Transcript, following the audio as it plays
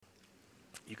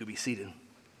You could be seated. If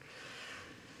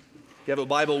you have a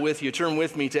Bible with you, turn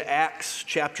with me to Acts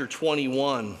chapter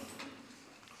 21.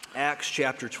 Acts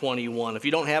chapter 21. If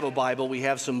you don't have a Bible, we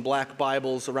have some black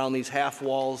Bibles around these half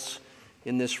walls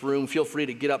in this room. Feel free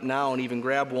to get up now and even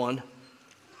grab one.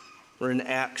 We're in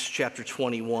Acts chapter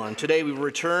 21. Today we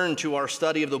return to our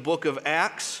study of the book of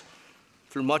Acts.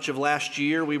 Through much of last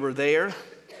year we were there.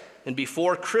 And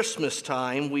before Christmas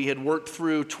time, we had worked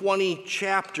through 20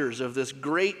 chapters of this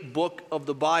great book of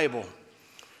the Bible.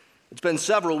 It's been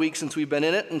several weeks since we've been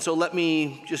in it, and so let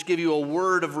me just give you a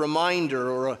word of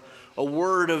reminder or a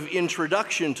word of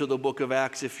introduction to the book of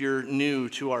Acts if you're new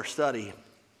to our study.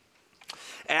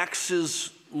 Acts is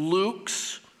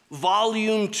Luke's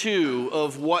volume 2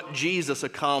 of what Jesus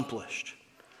accomplished.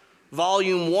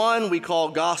 Volume 1 we call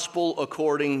Gospel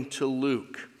According to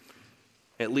Luke.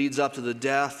 It leads up to the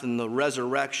death and the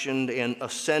resurrection and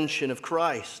ascension of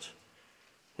Christ.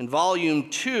 In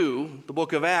volume 2, the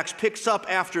book of Acts picks up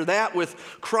after that with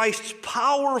Christ's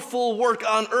powerful work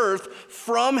on earth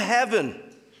from heaven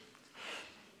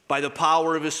by the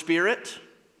power of his Spirit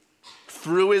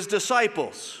through his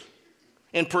disciples,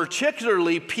 and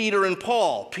particularly Peter and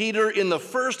Paul. Peter in the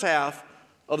first half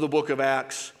of the book of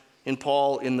Acts and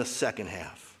Paul in the second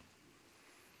half.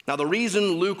 Now, the reason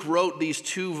Luke wrote these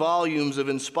 2 volumes of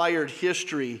inspired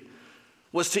history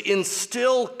was to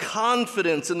instill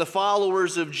confidence in the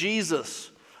followers of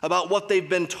Jesus about what they've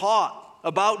been taught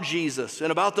about Jesus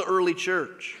and about the early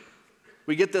church.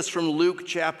 We get this from Luke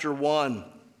chapter 1,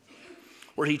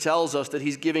 where he tells us that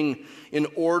he's giving an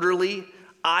orderly,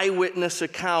 eyewitness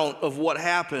account of what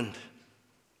happened,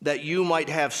 that you might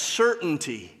have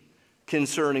certainty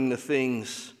concerning the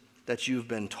things that you've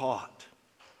been taught.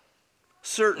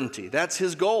 Certainty, that's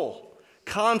his goal.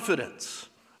 Confidence,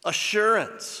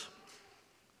 assurance.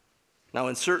 Now,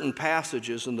 in certain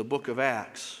passages in the book of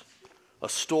Acts, a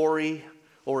story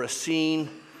or a scene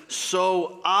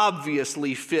so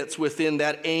obviously fits within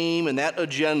that aim and that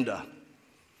agenda.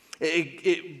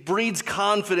 It breeds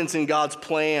confidence in God's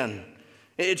plan.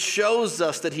 It shows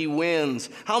us that he wins.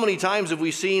 How many times have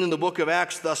we seen in the book of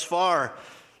Acts thus far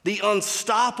the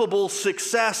unstoppable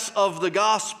success of the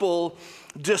gospel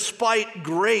despite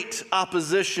great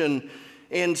opposition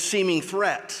and seeming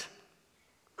threat?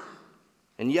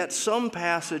 And yet some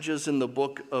passages in the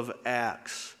book of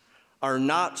Acts are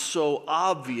not so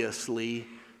obviously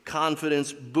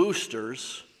confidence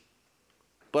boosters,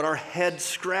 but are head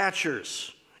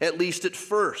scratchers, at least at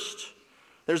first.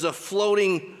 There's a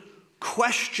floating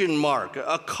question mark,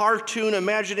 a cartoon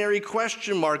imaginary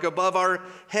question mark above our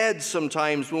heads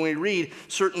sometimes when we read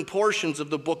certain portions of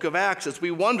the book of Acts, as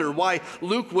we wonder why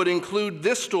Luke would include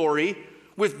this story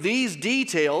with these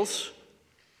details,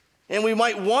 and we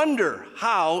might wonder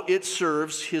how it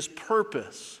serves his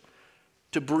purpose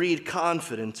to breed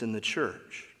confidence in the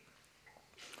church.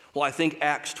 Well, I think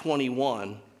Acts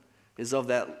 21 is of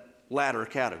that latter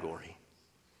category.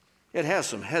 It has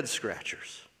some head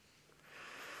scratchers.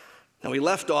 Now, we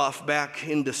left off back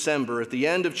in December at the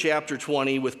end of chapter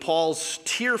 20 with Paul's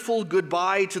tearful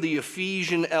goodbye to the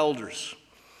Ephesian elders.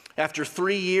 After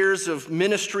 3 years of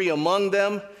ministry among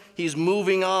them, he's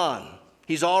moving on.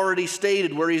 He's already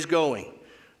stated where he's going.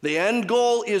 The end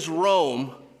goal is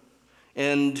Rome,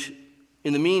 and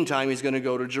in the meantime, he's going to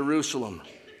go to Jerusalem.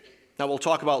 Now, we'll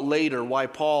talk about later why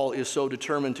Paul is so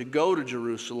determined to go to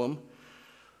Jerusalem,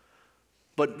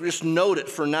 but just note it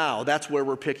for now. That's where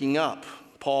we're picking up.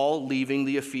 Paul leaving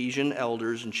the Ephesian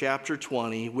elders in chapter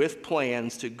 20 with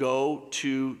plans to go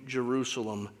to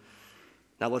Jerusalem.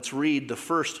 Now let's read the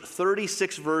first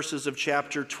 36 verses of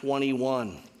chapter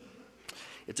 21.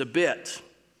 It's a bit.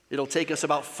 It'll take us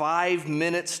about 5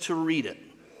 minutes to read it.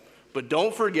 But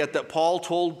don't forget that Paul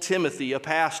told Timothy, a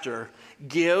pastor,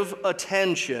 give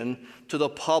attention to the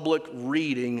public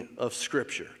reading of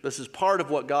Scripture. This is part of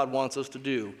what God wants us to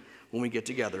do when we get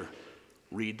together,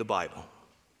 read the Bible.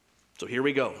 So here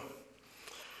we go.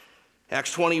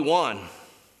 Acts 21.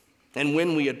 And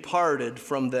when we had parted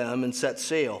from them and set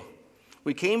sail,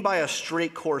 we came by a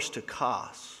straight course to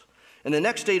Kos, and the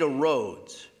next day to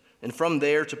Rhodes, and from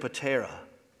there to Patara.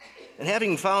 And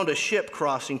having found a ship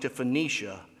crossing to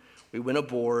Phoenicia, we went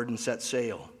aboard and set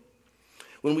sail.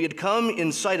 When we had come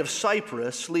in sight of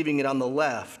Cyprus, leaving it on the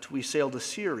left, we sailed to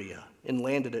Syria and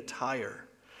landed at Tyre,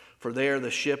 for there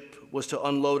the ship was to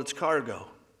unload its cargo.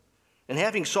 And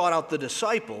having sought out the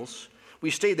disciples,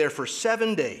 we stayed there for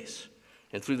 7 days.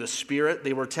 And through the Spirit,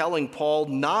 they were telling Paul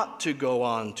not to go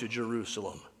on to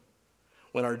Jerusalem.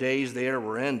 When our days there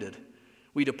were ended,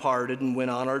 we departed and went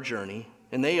on our journey.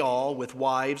 And they all, with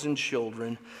wives and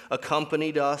children,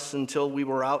 accompanied us until we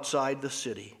were outside the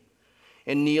city.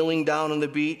 And kneeling down on the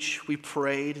beach, we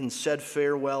prayed and said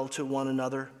farewell to one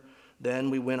another.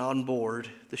 Then we went on board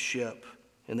the ship,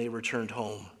 and they returned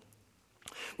home.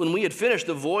 When we had finished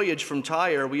the voyage from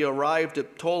Tyre, we arrived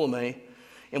at Ptolemy,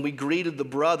 and we greeted the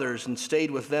brothers and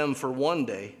stayed with them for one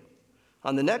day.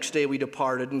 On the next day we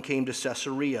departed and came to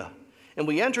Caesarea, and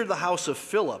we entered the house of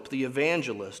Philip the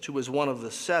evangelist, who was one of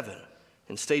the 7,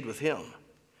 and stayed with him.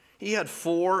 He had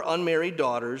 4 unmarried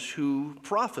daughters who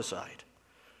prophesied.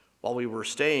 While we were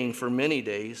staying for many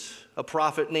days, a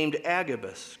prophet named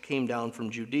Agabus came down from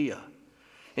Judea.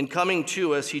 And coming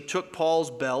to us, he took Paul's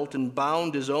belt and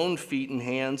bound his own feet and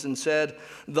hands and said,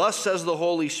 "Thus says the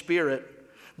Holy Spirit,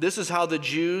 this is how the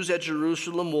Jews at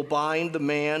Jerusalem will bind the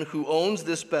man who owns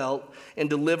this belt and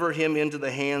deliver him into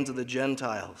the hands of the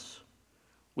Gentiles."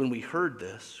 When we heard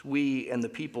this, we and the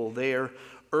people there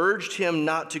urged him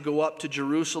not to go up to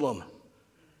Jerusalem.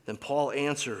 Then Paul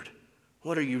answered,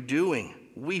 "What are you doing,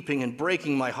 weeping and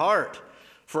breaking my heart?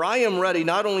 For I am ready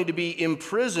not only to be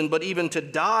imprisoned, but even to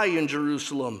die in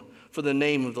Jerusalem for the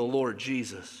name of the Lord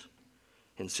Jesus."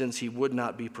 And since he would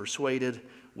not be persuaded,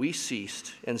 we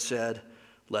ceased and said,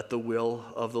 "Let the will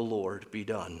of the Lord be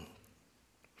done."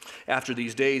 After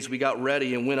these days, we got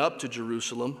ready and went up to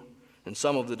Jerusalem, and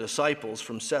some of the disciples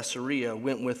from Caesarea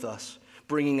went with us,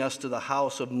 bringing us to the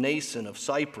house of Mnason of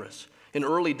Cyprus, an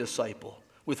early disciple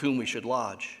with whom we should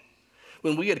lodge.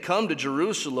 When we had come to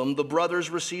Jerusalem, the brothers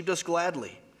received us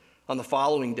gladly. On the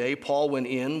following day, Paul went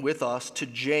in with us to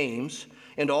James,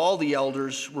 and all the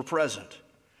elders were present.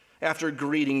 After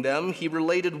greeting them, he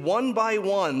related one by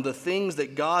one the things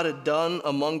that God had done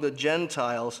among the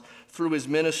Gentiles through his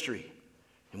ministry.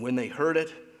 And when they heard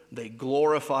it, they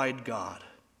glorified God.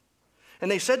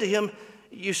 And they said to him,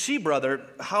 "You see, brother,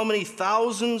 how many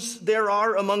thousands there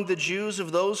are among the Jews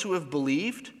of those who have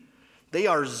believed? They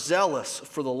are zealous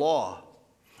for the law.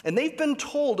 And they've been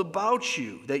told about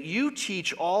you that you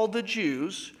teach all the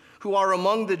Jews who are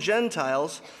among the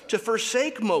Gentiles to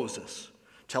forsake Moses,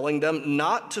 telling them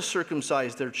not to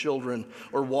circumcise their children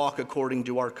or walk according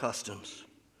to our customs.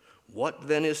 What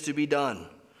then is to be done?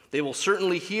 They will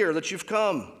certainly hear that you've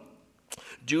come.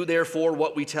 Do therefore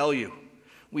what we tell you.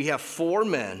 We have 4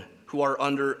 men who are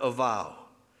under a vow.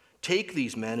 Take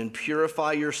these men and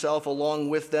purify yourself along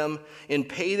with them and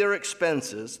pay their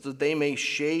expenses that they may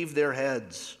shave their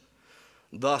heads.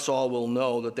 Thus all will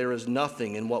know that there is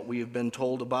nothing in what we have been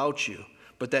told about you,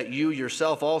 but that you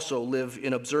yourself also live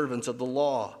in observance of the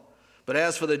law. But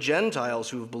as for the Gentiles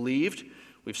who have believed,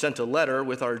 we've sent a letter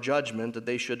with our judgment that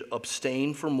they should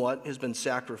abstain from what has been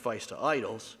sacrificed to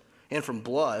idols, and from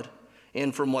blood,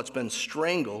 and from what's been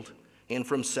strangled, and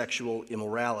from sexual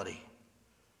immorality."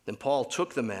 Then Paul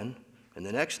took the men, and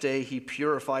the next day he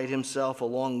purified himself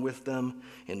along with them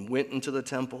and went into the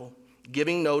temple,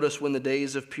 giving notice when the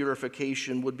days of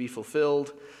purification would be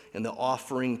fulfilled and the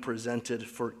offering presented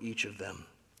for each of them.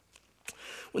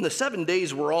 When the 7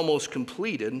 days were almost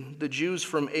completed, the Jews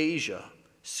from Asia,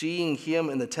 seeing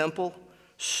him in the temple,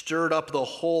 stirred up the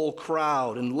whole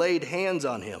crowd and laid hands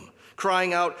on him,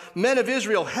 crying out, "Men of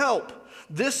Israel, help!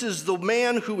 This is the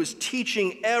man who is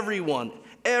teaching everyone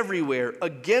everywhere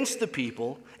against the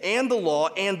people and the law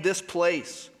and this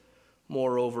place.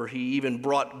 Moreover, he even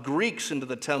brought Greeks into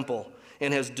the temple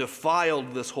and has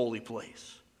defiled this holy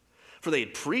place." For they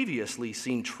had previously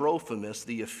seen Trophimus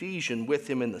the Ephesian with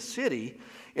him in the city,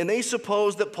 and they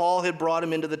supposed that Paul had brought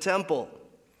him into the temple.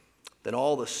 Then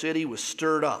all the city was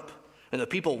stirred up, and the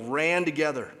people ran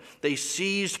together. They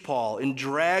seized Paul and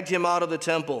dragged him out of the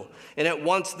temple, and at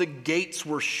once the gates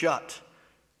were shut.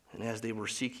 And as they were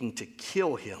seeking to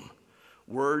kill him,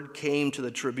 word came to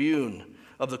the tribune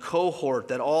of the cohort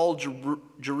that all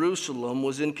Jerusalem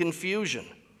was in confusion.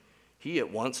 He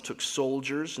at once took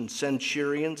soldiers and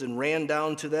centurions and ran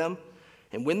down to them.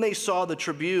 And when they saw the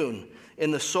tribune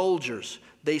and the soldiers,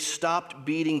 they stopped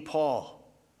beating Paul.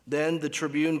 Then the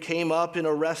tribune came up and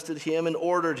arrested him and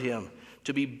ordered him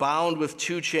to be bound with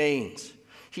 2 chains.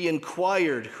 He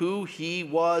inquired who he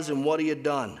was and what he had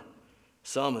done.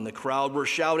 Some in the crowd were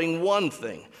shouting one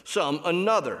thing, some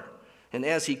another. And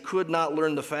as he could not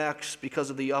learn the facts because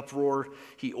of the uproar,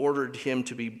 he ordered him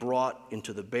to be brought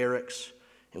into the barracks.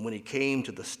 And when he came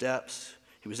to the steps,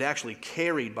 he was actually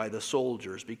carried by the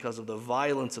soldiers because of the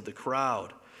violence of the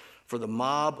crowd. For the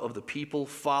mob of the people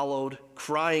followed,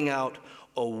 crying out,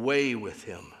 "Away with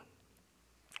him."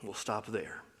 We'll stop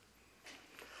there.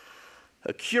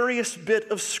 A curious bit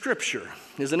of scripture,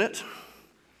 isn't it?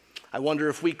 I wonder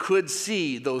if we could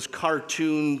see those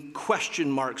cartoon question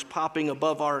marks popping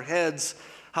above our heads,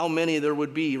 how many there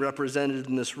would be represented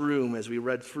in this room as we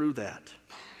read through that.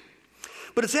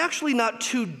 But it's actually not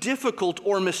too difficult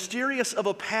or mysterious of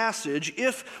a passage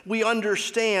if we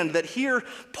understand that here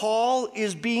Paul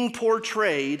is being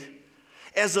portrayed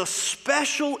as a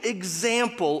special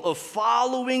example of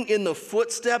following in the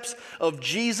footsteps of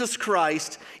Jesus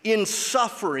Christ in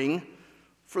suffering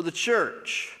for the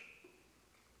church.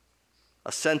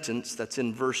 A sentence that's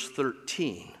in verse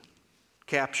 13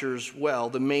 captures well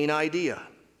the main idea,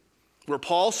 where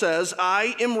Paul says,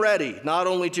 I am ready not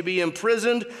only to be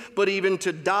imprisoned, but even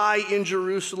to die in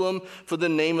Jerusalem for the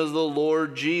name of the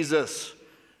Lord Jesus.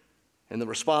 And the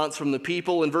response from the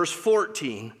people in verse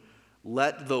 14,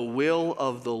 let the will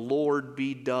of the Lord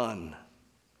be done.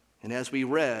 And as we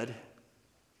read,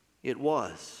 it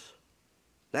was.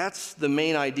 That's the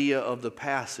main idea of the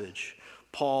passage.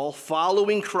 Paul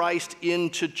following Christ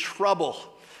into trouble.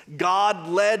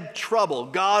 God-led trouble,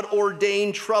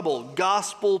 God-ordained trouble,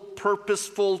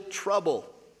 gospel-purposeful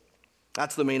trouble.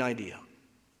 That's the main idea.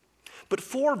 But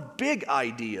 4 big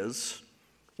ideas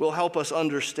will help us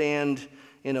understand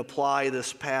and apply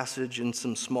this passage in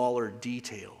some smaller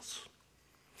details.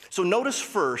 So notice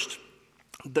first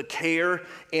the care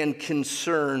and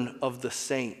concern of the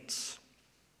saints.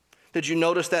 Did you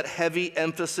notice that heavy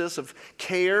emphasis of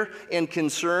care and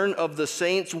concern of the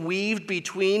saints weaved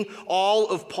between all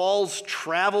of Paul's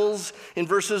travels in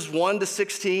verses 1 to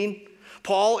 16?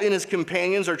 Paul and his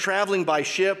companions are traveling by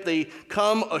ship. They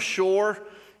come ashore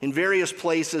in various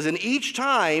places, and each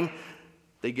time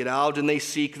they get out and they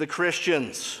seek the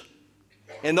Christians.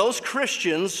 And those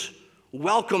Christians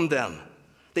welcome them.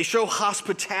 They show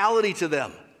hospitality to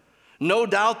them. No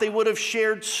doubt they would have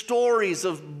shared stories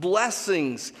of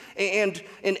blessings and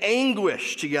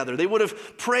anguish together. They would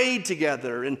have prayed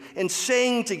together and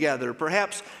sang together,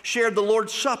 perhaps shared the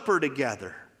Lord's Supper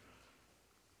together.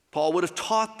 Paul would have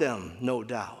taught them, no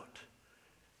doubt.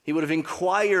 He would have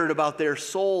inquired about their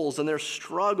souls and their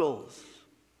struggles.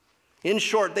 In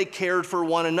short, they cared for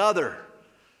one another.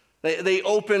 They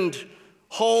opened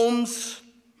homes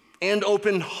and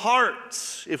open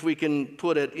hearts, if we can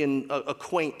put it in a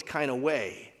quaint kind of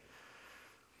way.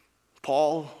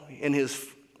 Paul and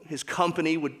his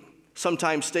company would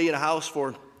sometimes stay in a house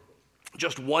for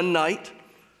just one night,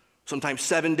 sometimes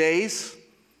 7 days,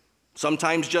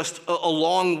 sometimes just a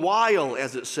long while,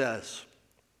 as it says.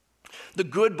 The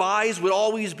goodbyes would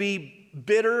always be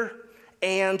bitter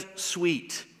and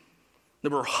sweet. There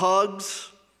were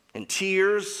hugs and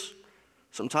tears.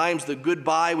 Sometimes the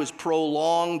goodbye was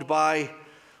prolonged by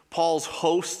Paul's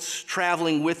hosts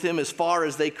traveling with him as far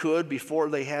as they could before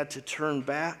they had to turn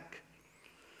back.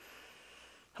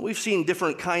 We've seen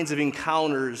different kinds of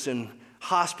encounters and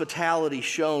hospitality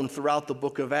shown throughout the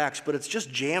book of Acts, but it's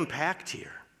just jam-packed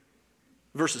here.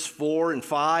 Verses 4 and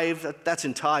 5, that's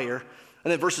in Tyre.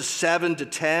 And then verses 7 to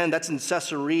 10, that's in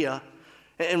Caesarea.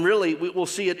 And really, we'll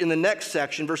see it in the next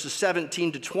section, verses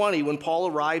 17 to 20, when Paul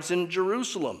arrives in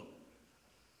Jerusalem.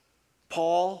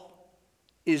 Paul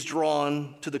is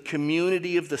drawn to the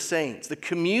community of the saints, the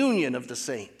communion of the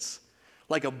saints,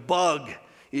 like a bug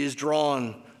is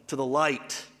drawn to the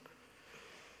light.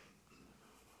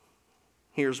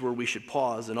 Here's where we should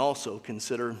pause and also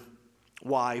consider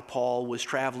why Paul was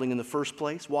traveling in the first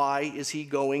place. Why is he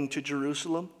going to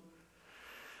Jerusalem?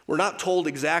 We're not told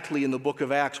exactly in the book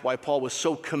of Acts why Paul was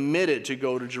so committed to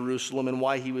go to Jerusalem and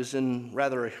why he was in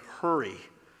rather a hurry.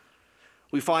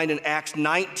 We find in Acts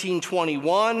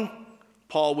 19:21,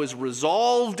 Paul was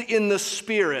resolved in the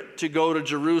Spirit to go to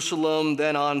Jerusalem,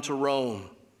 then on to Rome.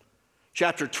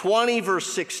 Chapter 20,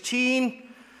 verse 16,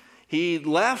 he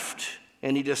left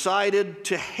and he decided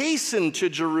to hasten to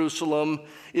Jerusalem,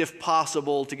 if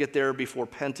possible, to get there before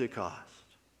Pentecost.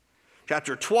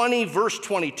 Chapter 20, verse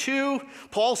 22,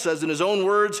 Paul says in his own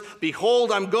words,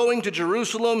 "Behold, I'm going to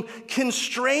Jerusalem,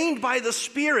 constrained by the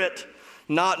Spirit,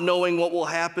 not knowing what will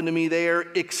happen to me there,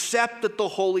 except that the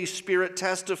Holy Spirit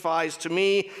testifies to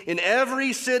me in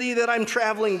every city that I'm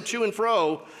traveling to and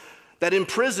fro, that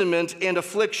imprisonment and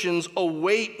afflictions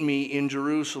await me in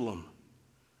Jerusalem."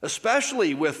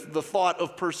 Especially with the thought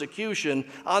of persecution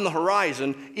on the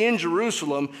horizon in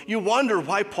Jerusalem, you wonder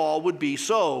why Paul would be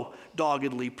so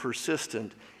doggedly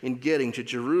persistent in getting to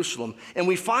Jerusalem. And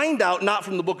we find out not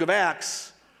from the book of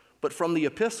Acts, but from the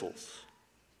epistles,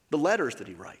 the letters that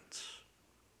he writes.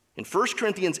 In 1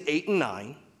 Corinthians 8 and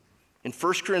 9, in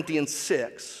 1 Corinthians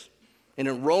 6, and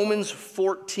in Romans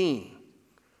 14,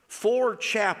 4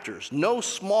 chapters, no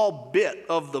small bit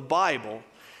of the Bible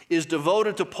is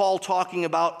devoted to Paul talking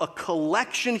about a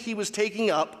collection he was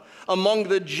taking up among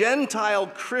the Gentile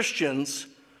Christians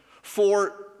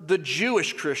for the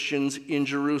Jewish Christians in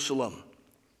Jerusalem.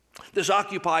 This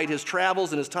occupied his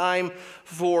travels and his time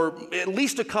for at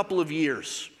least a couple of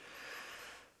years.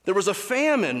 There was a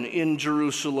famine in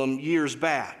Jerusalem years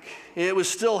back. It was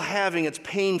still having its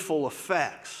painful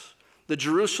effects. The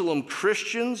Jerusalem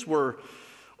Christians were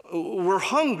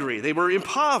hungry. They were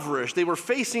impoverished. They were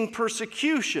facing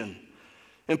persecution.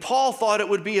 And Paul thought it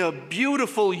would be a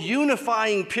beautiful,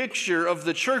 unifying picture of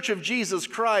the Church of Jesus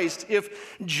Christ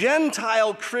if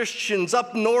Gentile Christians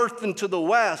up north and to the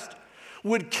west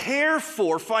would care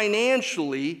for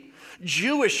financially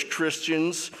Jewish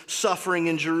Christians suffering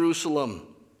in Jerusalem.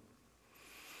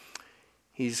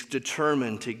 He's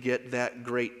determined to get that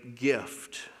great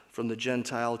gift from the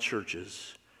Gentile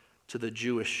churches to the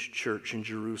Jewish church in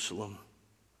Jerusalem.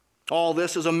 All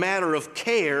this is a matter of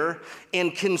care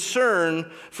and concern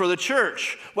for the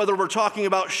church, whether we're talking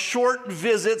about short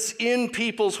visits in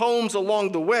people's homes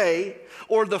along the way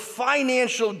or the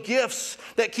financial gifts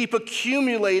that keep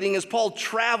accumulating as Paul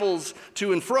travels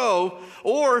to and fro,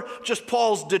 or just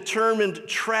Paul's determined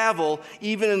travel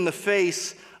even in the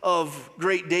face of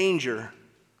great danger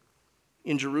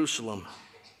in Jerusalem.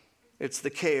 It's the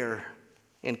care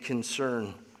and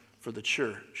concern for the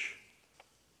church.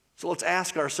 So let's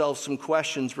ask ourselves some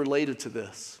questions related to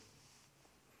this.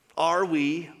 Are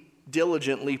we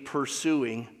diligently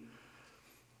pursuing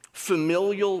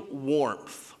familial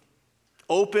warmth,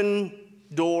 open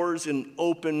doors and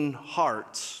open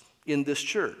hearts in this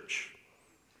church?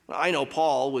 I know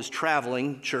Paul was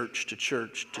traveling church to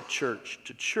church to church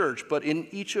to church, but in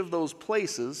each of those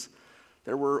places,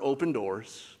 there were open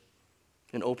doors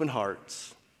and open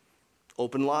hearts,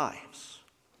 open lives.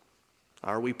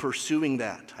 Are we pursuing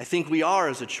that? I think we are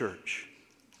as a church.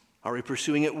 Are we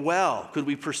pursuing it well? Could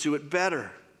we pursue it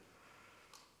better?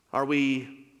 Are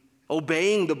we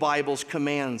obeying the Bible's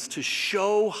commands to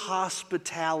show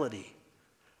hospitality,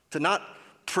 to not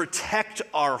protect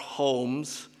our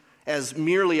homes as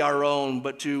merely our own,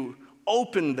 but to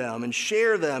open them and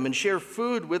share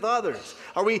food with others?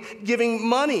 Are we giving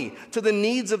money to the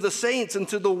needs of the saints and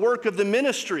to the work of the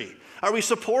ministry? Are we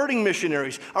supporting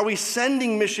missionaries? Are we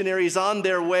sending missionaries on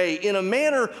their way in a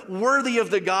manner worthy of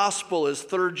the gospel, as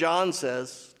 3 John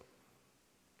says?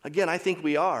 Again, I think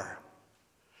we are.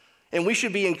 And we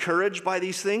should be encouraged by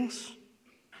these things,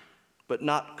 but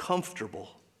not comfortable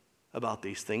about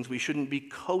these things. We shouldn't be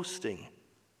coasting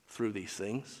through these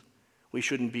things. We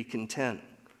shouldn't be content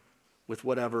with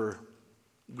whatever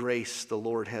grace the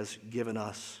Lord has given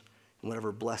us and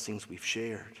whatever blessings we've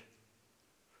shared.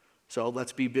 So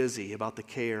let's be busy about the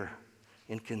care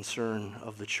and concern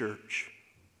of the church,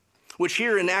 which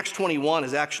here in Acts 21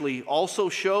 is actually also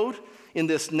showed in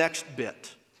this next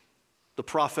bit, the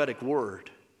prophetic word.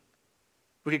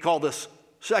 We could call this,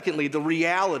 secondly, the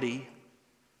reality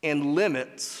and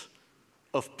limits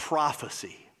of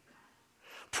prophecy.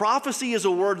 Prophecy is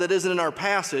a word that isn't in our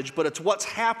passage, but it's what's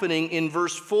happening in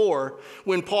verse 4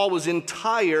 when Paul was in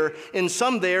Tyre, and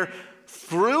some there,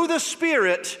 through the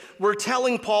Spirit, were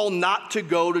telling Paul not to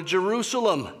go to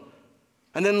Jerusalem.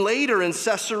 And then later in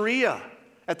Caesarea,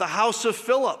 at the house of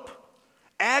Philip,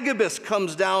 Agabus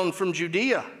comes down from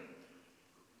Judea.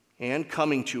 And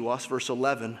coming to us, verse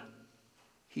 11,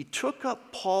 he took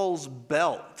up Paul's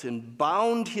belt and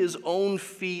bound his own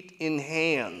feet in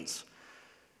hands,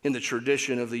 in the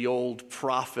tradition of the old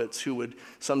prophets who would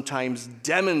sometimes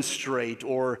demonstrate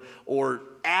or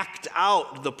act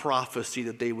out the prophecy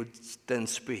that they would then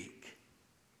speak.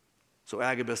 So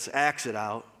Agabus acts it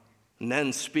out and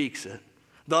then speaks it.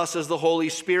 Thus, as the Holy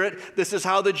Spirit, this is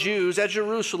how the Jews at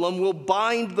Jerusalem will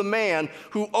bind the man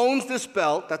who owns this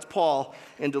belt, that's Paul,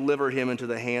 and deliver him into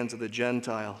the hands of the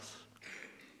Gentiles.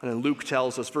 And then Luke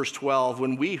tells us, verse 12,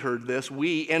 when we heard this,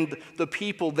 we and the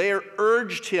people there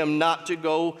urged him not to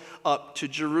go up to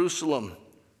Jerusalem.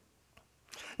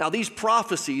 Now, these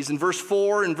prophecies in verse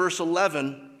 4 and verse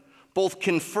 11 both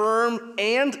confirm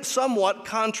and somewhat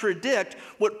contradict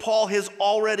what Paul has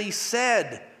already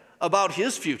said about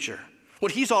his future,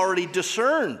 what he's already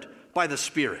discerned by the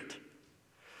Spirit.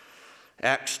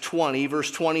 Acts 20,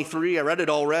 verse 23, I read it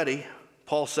already.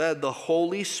 Paul said, the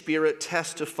Holy Spirit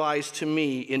testifies to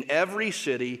me in every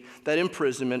city that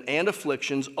imprisonment and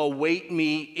afflictions await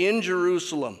me in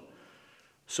Jerusalem.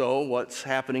 So what's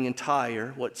happening in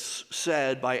Tyre, what's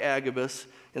said by Agabus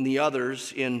and the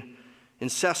others in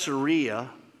Caesarea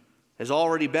has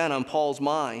already been on Paul's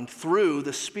mind through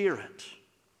the Spirit.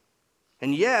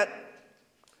 And yet,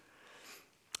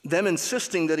 them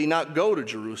insisting that he not go to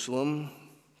Jerusalem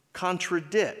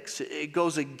contradicts. It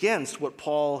goes against what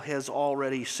Paul has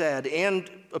already said and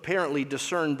apparently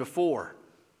discerned before.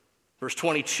 Verse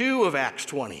 22 of Acts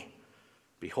 20.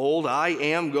 Behold, I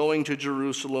am going to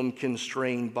Jerusalem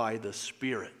constrained by the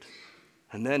Spirit.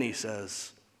 And then he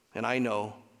says, and I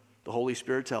know, the Holy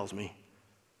Spirit tells me,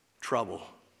 trouble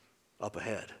up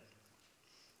ahead.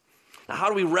 Now, how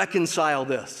do we reconcile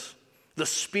this? The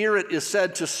Spirit is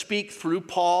said to speak through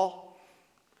Paul,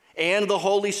 and the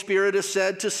Holy Spirit is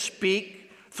said to speak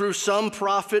through some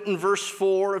prophet in verse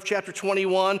 4 of chapter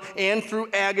 21, and through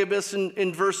Agabus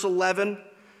in verse 11.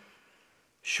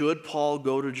 Should Paul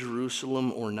go to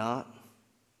Jerusalem or not?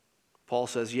 Paul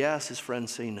says yes, his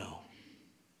friends say no.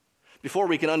 Before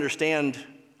we can understand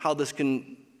how this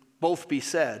can both be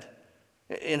said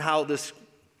and how this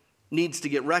needs to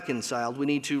get reconciled, we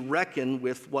need to reckon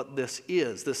with what this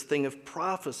is, this thing of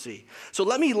prophecy. So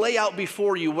let me lay out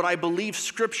before you what I believe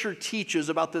Scripture teaches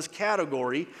about this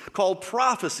category called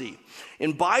prophecy.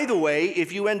 And by the way,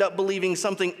 if you end up believing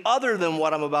something other than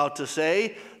what I'm about to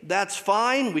say, that's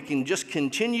fine. We can just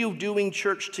continue doing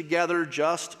church together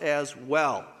just as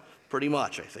well, pretty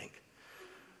much, I think.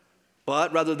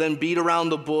 But rather than beat around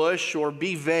the bush or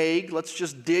be vague, let's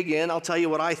just dig in. I'll tell you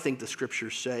what I think the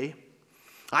Scriptures say.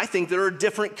 I think there are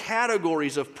different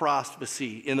categories of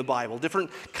prophecy in the Bible,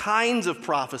 different kinds of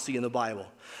prophecy in the Bible.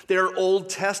 There are Old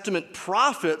Testament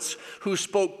prophets who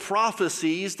spoke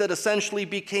prophecies that essentially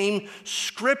became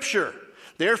Scripture.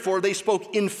 Therefore, they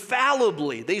spoke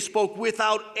infallibly. They spoke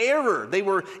without error. They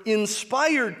were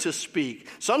inspired to speak.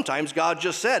 Sometimes God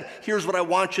just said, here's what I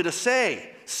want you to say.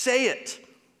 Say it.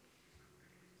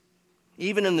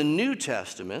 Even in the New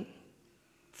Testament,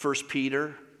 1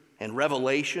 Peter and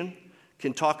Revelation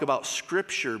can talk about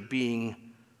Scripture being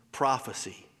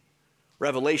prophecy.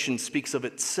 Revelation speaks of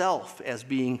itself as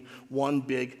being one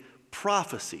big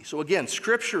prophecy. So again,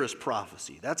 Scripture is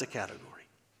prophecy. That's a category.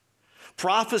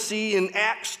 Prophecy in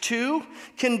Acts 2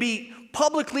 can be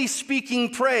publicly speaking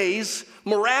praise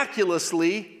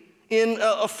miraculously in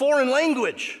a foreign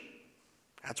language.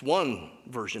 That's one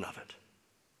version of it.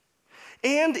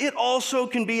 And it also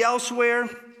can be elsewhere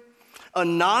a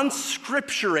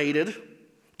non-scripturated,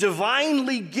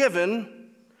 divinely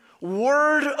given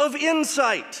word of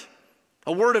insight,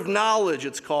 a word of knowledge,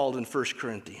 it's called in 1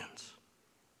 Corinthians.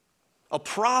 A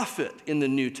prophet in the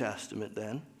New Testament,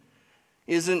 then,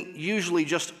 isn't usually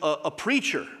just a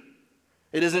preacher.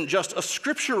 It isn't just a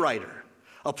scripture writer.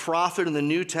 A prophet in the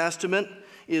New Testament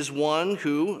is one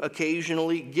who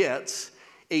occasionally gets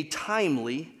a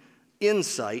timely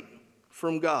insight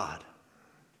from God.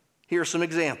 Here are some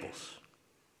examples.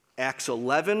 Acts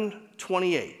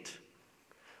 11:28,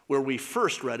 where we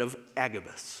first read of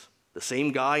Agabus, the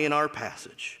same guy in our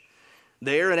passage.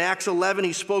 There in Acts 11,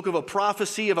 he spoke of a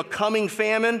prophecy of a coming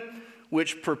famine,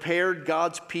 which prepared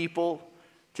God's people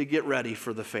to get ready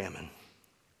for the famine.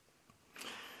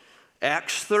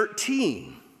 Acts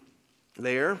 13,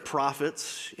 there,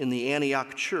 prophets in the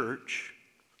Antioch church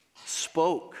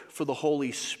spoke for the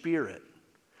Holy Spirit.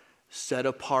 Set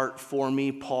apart for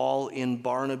me Paul and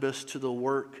Barnabas to the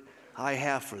work I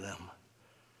have for them.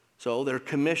 So their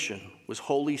commission was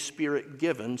Holy Spirit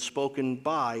given, spoken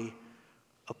by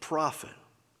a prophet.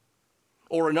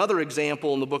 Or another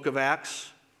example in the book of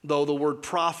Acts, though the word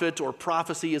prophet or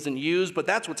prophecy isn't used, but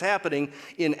that's what's happening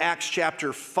in Acts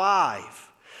chapter 5,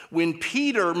 when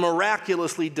Peter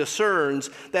miraculously discerns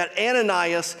that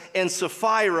Ananias and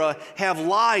Sapphira have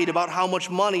lied about how much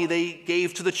money they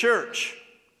gave to the church.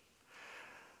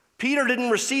 Peter didn't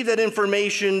receive that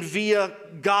information via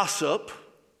gossip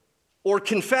or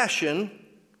confession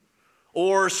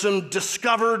or some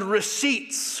discovered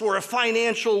receipts or a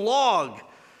financial log.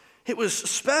 It was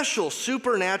special,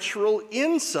 supernatural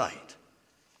insight.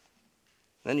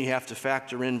 Then you have to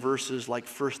factor in verses like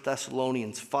 1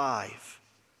 Thessalonians 5,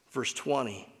 verse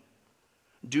 20.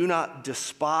 Do not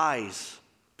despise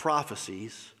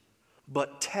prophecies,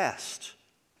 but test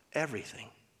everything.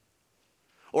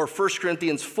 Or 1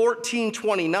 Corinthians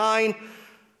 14:29,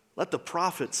 let the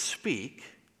prophets speak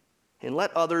and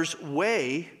let others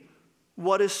weigh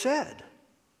what is said.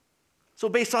 So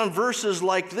based on verses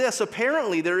like this,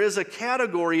 apparently there is a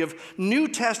category of New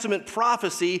Testament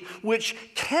prophecy which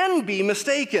can be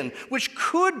mistaken, which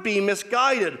could be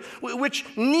misguided, which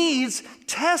needs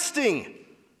testing.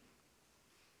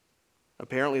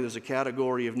 Apparently there's a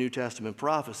category of New Testament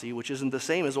prophecy which isn't the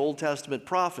same as Old Testament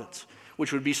prophets,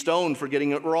 which would be stoned for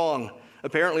getting it wrong.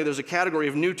 Apparently there's a category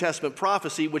of New Testament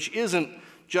prophecy which isn't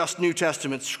just New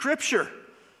Testament scripture.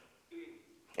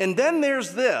 And then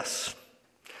there's this.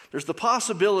 There's the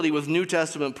possibility with New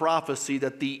Testament prophecy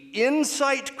that the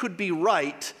insight could be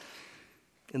right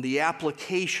and the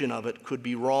application of it could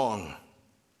be wrong.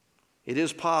 It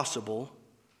is possible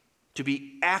to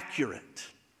be accurate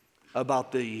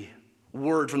about the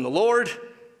word from the Lord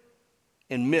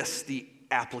and miss the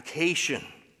application.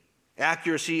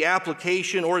 Accuracy,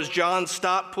 application, or as John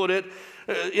Stott put it,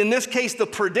 in this case, the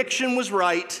prediction was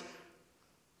right,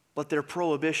 but but their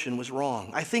prohibition was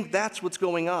wrong. I think that's what's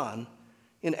going on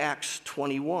in Acts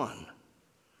 21.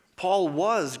 Paul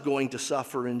was going to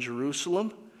suffer in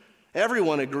Jerusalem.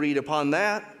 Everyone agreed upon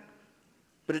that.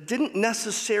 But it didn't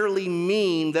necessarily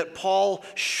mean that Paul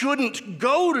shouldn't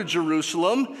go to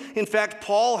Jerusalem. In fact,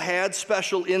 Paul had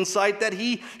special insight that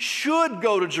he should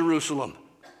go to Jerusalem.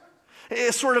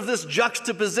 It's sort of this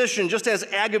juxtaposition, just as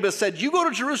Agabus said, you go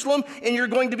to Jerusalem and you're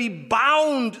going to be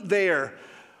bound there.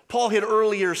 Paul had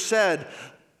earlier said,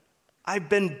 I've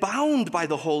been bound by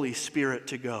the Holy Spirit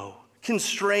to go.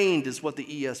 Constrained is what the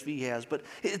ESV has, but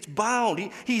it's bound.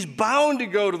 He's bound to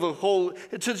go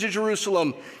to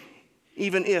Jerusalem,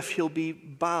 even if he'll be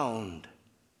bound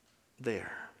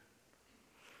there.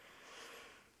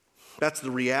 That's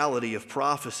the reality of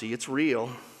prophecy. It's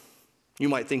real. You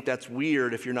might think that's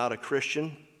weird if you're not a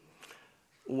Christian.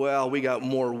 Well, we got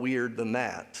more weird than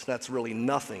that. That's really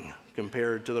nothing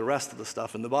compared to the rest of the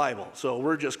stuff in the Bible. So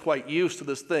we're just quite used to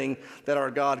this thing that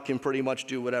our God can pretty much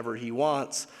do whatever he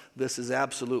wants. This is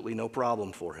absolutely no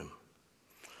problem for him.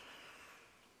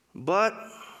 But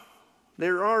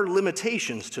there are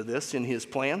limitations to this in his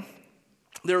plan.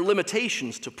 There are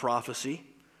limitations to prophecy.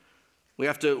 We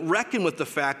have to reckon with the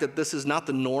fact that this is not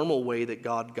the normal way that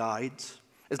God guides.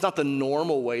 It's not the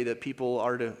normal way that people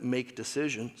are to make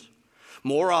decisions.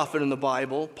 More often in the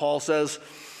Bible, Paul says,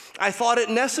 I thought it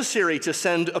necessary to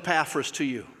send Epaphras to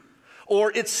you.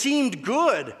 Or it seemed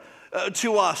good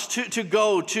to us to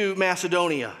go to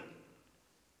Macedonia.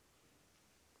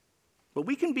 But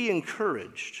we can be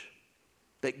encouraged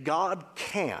that God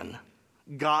can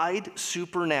guide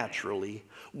supernaturally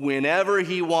whenever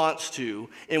he wants to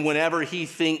and whenever he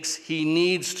thinks he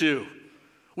needs to.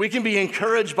 We can be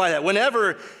encouraged by that.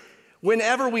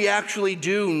 Whenever we actually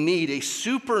do need a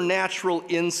supernatural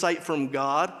insight from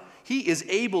God, he is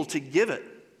able to give it,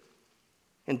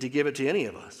 and to give it to any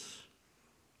of us.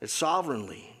 It's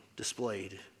sovereignly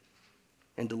displayed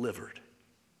and delivered.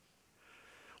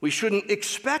 We shouldn't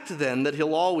expect then that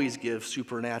he'll always give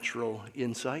supernatural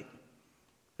insight.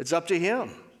 It's up to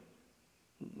him.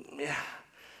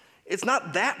 It's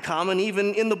not that common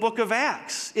even in the book of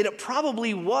Acts. It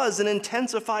probably was an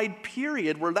intensified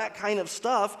period where that kind of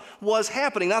stuff was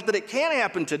happening. Not that it can't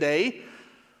happen today,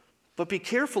 but be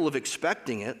careful of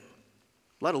expecting it,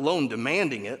 let alone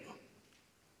demanding it.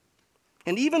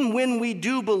 And even when we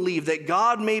do believe that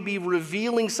God may be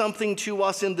revealing something to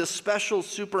us in this special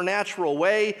supernatural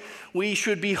way, we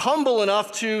should be humble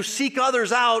enough to seek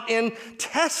others out and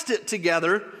test it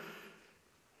together.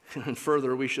 And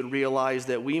further, we should realize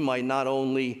that we might not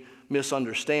only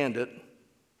misunderstand it,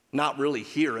 not really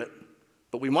hear it,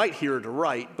 but we might hear it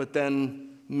right, but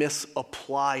then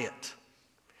misapply it.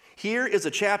 Here is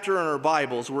a chapter in our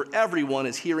Bibles where everyone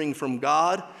is hearing from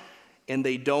God, and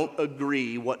they don't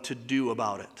agree what to do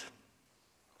about it.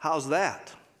 How's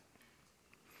that?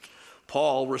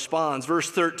 Paul responds, verse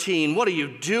 13, what are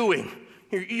you doing?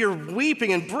 You're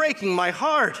weeping and breaking my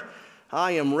heart.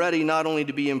 I am ready not only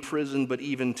to be imprisoned, but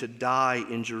even to die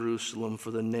in Jerusalem for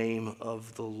the name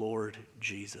of the Lord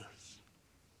Jesus.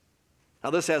 Now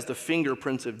this has the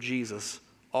fingerprints of Jesus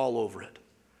all over it.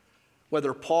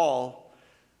 Whether Paul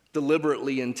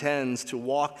deliberately intends to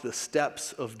walk the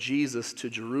steps of Jesus to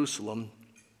Jerusalem,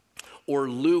 or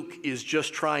Luke is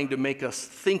just trying to make us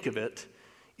think of it,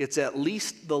 it's at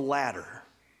least the latter.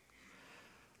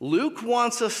 Luke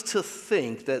wants us to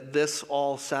think that this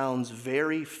all sounds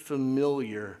very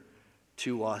familiar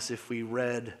to us if we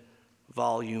read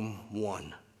volume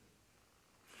 1.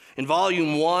 In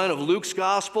volume 1 of Luke's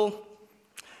gospel,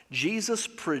 Jesus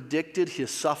predicted his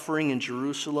suffering in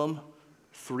Jerusalem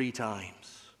 3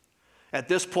 times. At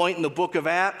this point in the book of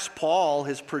Acts, Paul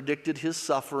has predicted his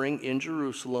suffering in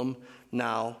Jerusalem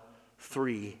now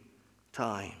 3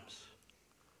 times.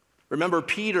 Remember,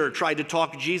 Peter tried to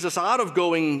talk Jesus out of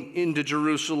going into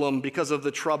Jerusalem because of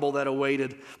the trouble that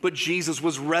awaited, but Jesus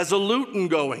was resolute in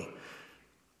going.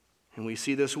 And we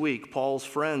see this week, Paul's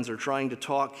friends are trying to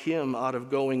talk him out of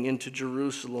going into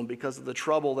Jerusalem because of the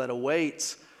trouble that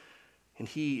awaits, and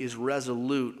he is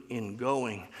resolute in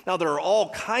going. Now, there are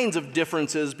all kinds of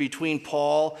differences between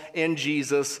Paul and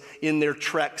Jesus in their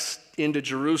treks into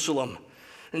Jerusalem.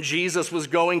 And Jesus was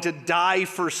going to die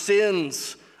for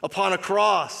sins upon a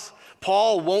cross.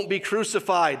 Paul won't be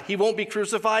crucified. He won't be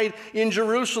crucified in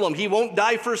Jerusalem. He won't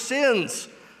die for sins.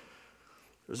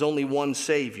 There's only one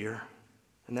Savior,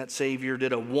 and that Savior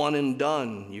did a one and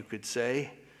done, you could say.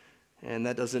 And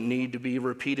that doesn't need to be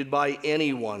repeated by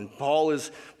anyone. Paul is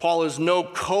no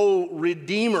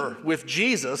co-redeemer with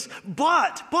Jesus,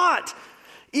 but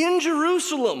in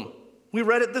Jerusalem, we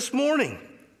read it this morning,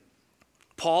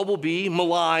 Paul will be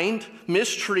maligned,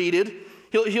 mistreated.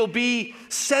 He'll be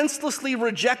senselessly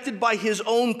rejected by his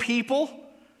own people.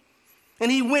 And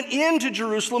he went into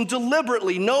Jerusalem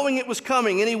deliberately, knowing it was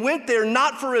coming. And he went there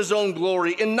not for his own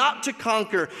glory and not to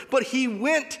conquer, but he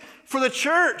went for the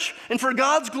church and for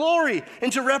God's glory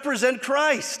and to represent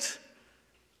Christ.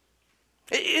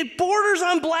 It borders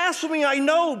on blasphemy, I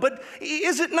know, but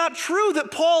is it not true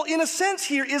that Paul, in a sense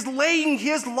here, is laying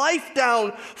his life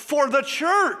down for the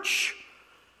church?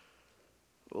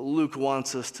 Well, Luke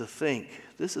wants us to think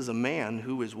this is a man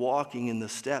who is walking in the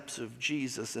steps of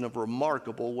Jesus in a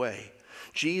remarkable way.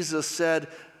 Jesus said,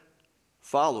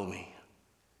 "Follow me,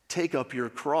 take up your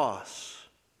cross,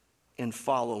 and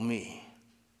follow me."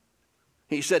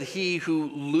 He said, "He who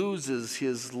loses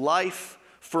his life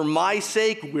for my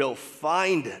sake will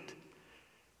find it."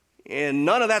 And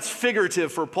none of that's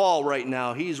figurative for Paul right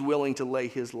now. He's willing to lay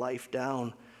his life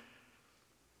down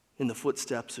in the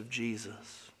footsteps of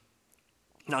Jesus.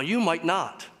 Now, you might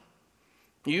not.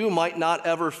 You might not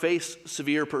ever face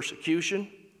severe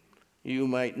persecution. You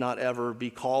might not ever be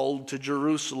called to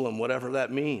Jerusalem, whatever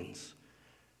that means.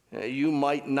 You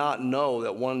might not know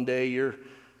that one day you're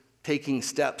taking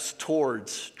steps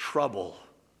towards trouble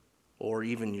or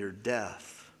even your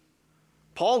death.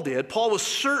 Paul did. Paul was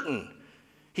certain.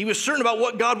 He was certain about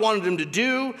what God wanted him to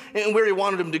do and where he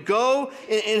wanted him to go,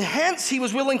 and hence he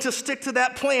was willing to stick to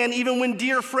that plan even when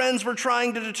dear friends were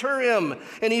trying to deter him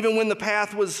and even when the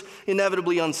path was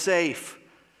inevitably unsafe.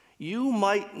 You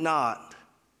might not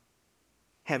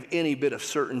have any bit of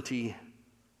certainty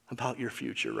about your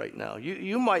future right now.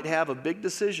 You might have a big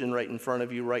decision right in front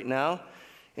of you right now,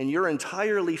 and you're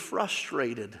entirely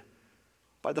frustrated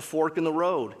by the fork in the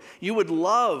road. You would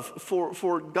love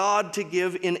for God to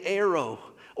give an arrow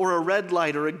or a red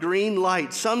light or a green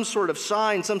light, some sort of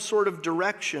sign, some sort of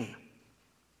direction.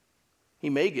 He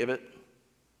may give it.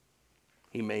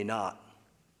 He may not.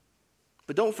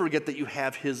 But don't forget that you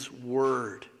have His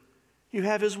Word. You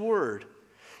have His Word.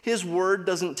 His Word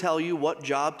doesn't tell you what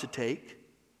job to take,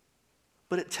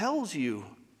 but it tells you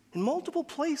in multiple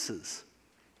places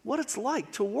what it's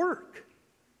like to work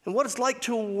and what it's like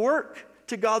to work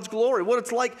to God's glory, what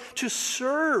it's like to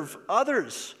serve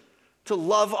others, to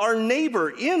love our neighbor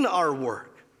in our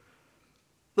work.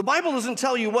 The Bible doesn't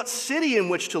tell you what city in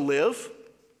which to live,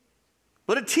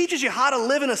 but it teaches you how to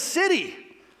live in a city.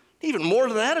 Even more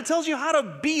than that, it tells you how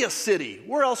to be a city.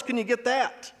 Where else can you get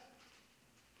that?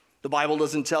 The Bible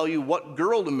doesn't tell you what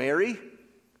girl to marry,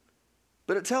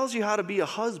 but it tells you how to be a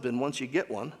husband once you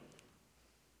get one.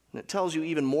 And it tells you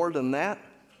even more than that,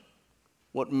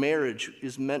 what marriage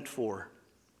is meant for,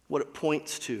 what it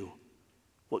points to,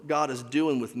 what God is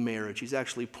doing with marriage. He's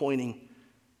actually pointing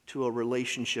to a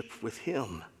relationship with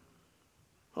Him.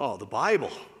 Oh, the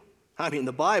Bible.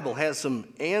 The Bible has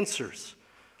some answers.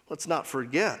 Let's not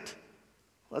forget.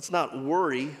 Let's not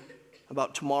worry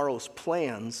about tomorrow's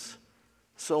plans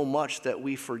so much that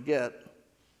we forget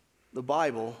the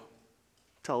Bible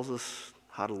tells us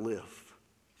how to live.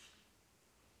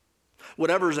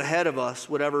 Whatever's ahead of us,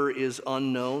 whatever is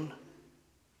unknown,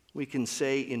 we can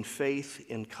say in faith,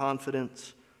 in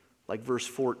confidence, like verse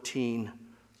 14,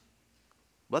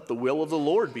 let the will of the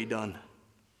Lord be done.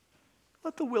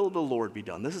 Let the will of the Lord be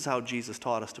done. This is how Jesus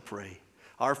taught us to pray.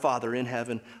 Our Father in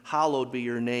heaven, hallowed be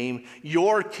your name.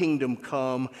 Your kingdom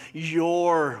come.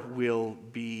 Your will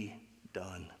be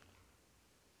done.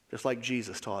 Just like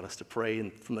Jesus taught us to pray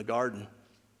from the garden.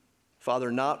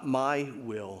 Father, not my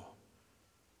will,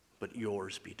 but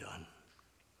yours be done.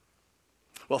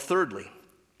 Well, thirdly,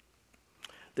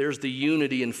 there's the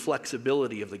unity and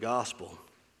flexibility of the gospel.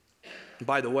 And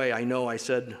by the way, I know I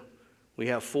said we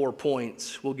have 4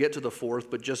 points. We'll get to the fourth,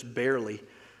 but just barely.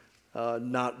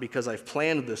 Not because I've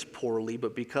planned this poorly,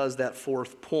 but because that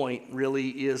fourth point really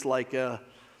is like a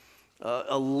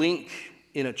link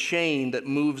in a chain that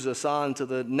moves us on to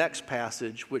the next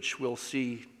passage, which we'll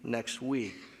see next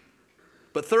week.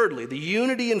 But thirdly, the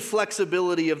unity and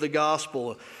flexibility of the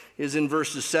gospel is in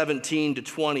verses 17 to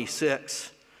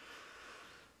 26.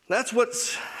 That's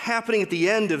what's happening at the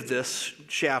end of this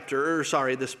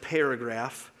this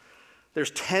paragraph.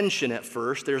 There's tension at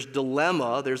first, there's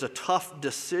dilemma, there's a tough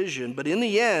decision, but in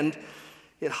the end,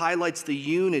 it highlights the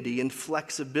unity and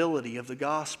flexibility of the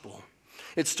gospel.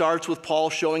 It starts with Paul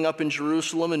showing up in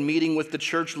Jerusalem and meeting with the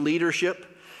church leadership,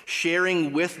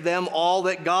 sharing with them all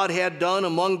that God had done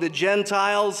among the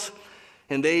Gentiles,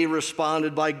 and they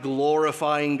responded by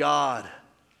glorifying God.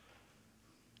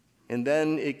 And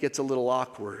then it gets a little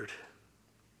awkward.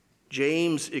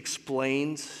 James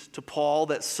explains to Paul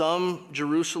that some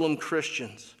Jerusalem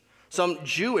Christians, some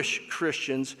Jewish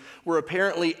Christians, were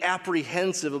apparently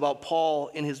apprehensive about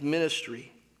Paul and his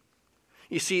ministry.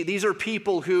 You see, these are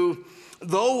people who,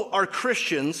 though are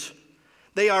Christians,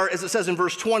 they are, as it says in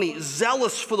verse 20,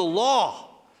 zealous for the law.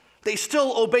 They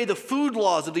still obey the food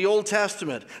laws of the Old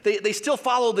Testament. They still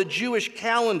follow the Jewish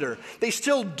calendar. They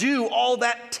still do all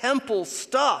that temple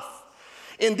stuff.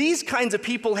 And these kinds of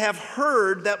people have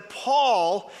heard that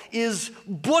Paul is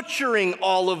butchering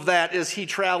all of that as he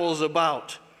travels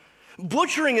about.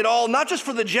 Butchering it all, not just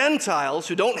for the Gentiles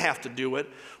who don't have to do it,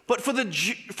 but for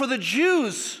the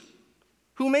Jews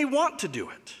who may want to do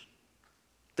it.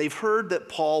 They've heard that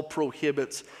Paul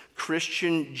prohibits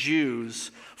Christian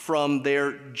Jews from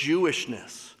their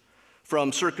Jewishness,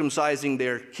 from circumcising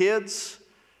their kids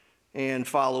and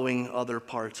following other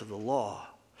parts of the law.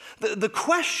 The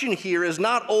question here is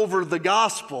not over the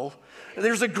gospel.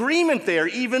 There's agreement there,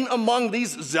 even among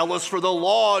these zealous for the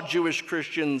law Jewish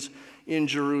Christians in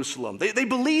Jerusalem. They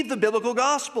believe the biblical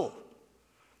gospel.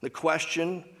 The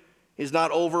question is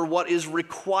not over what is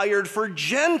required for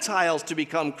Gentiles to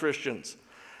become Christians.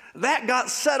 That got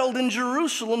settled in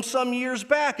Jerusalem some years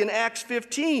back in Acts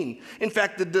 15. In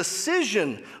fact, the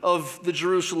decision of the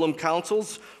Jerusalem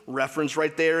councils, referenced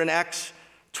right there in Acts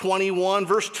 21,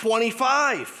 verse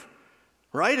 25,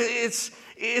 right?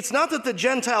 It's not that the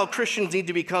Gentile Christians need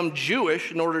to become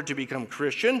Jewish in order to become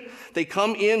Christian. They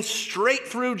come in straight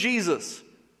through Jesus,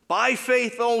 by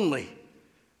faith only,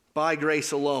 by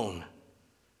grace alone.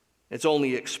 It's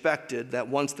only expected that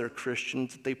once they're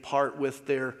Christians, that they part with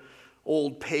their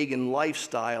old pagan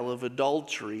lifestyle of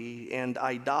adultery and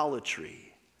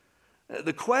idolatry.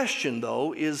 The question,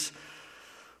 though, is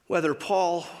whether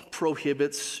Paul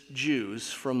prohibits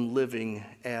Jews from living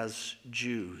as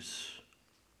Jews.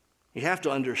 You have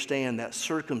to understand that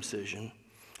circumcision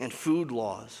and food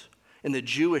laws and the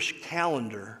Jewish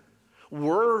calendar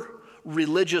were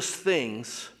religious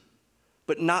things,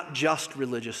 but not just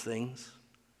religious things.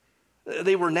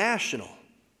 They were national,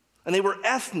 and they were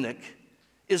ethnic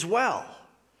as well.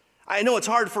 I know it's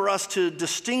hard for us to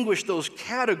distinguish those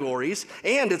categories,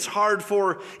 and it's hard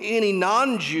for any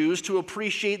non-Jews to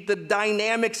appreciate the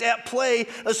dynamics at play,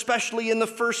 especially in the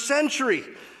first century.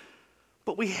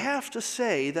 But we have to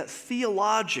say that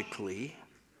theologically,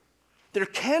 there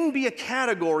can be a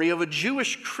category of a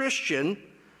Jewish Christian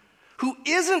who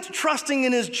isn't trusting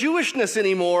in his Jewishness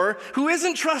anymore, who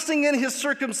isn't trusting in his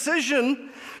circumcision,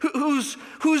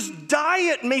 whose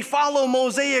diet may follow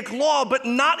Mosaic law, but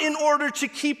not in order to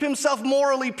keep himself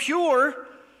morally pure,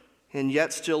 and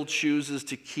yet still chooses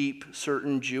to keep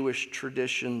certain Jewish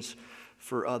traditions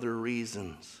for other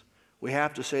reasons. We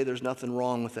have to say there's nothing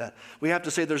wrong with that. We have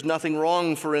to say there's nothing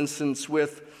wrong, for instance,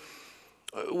 with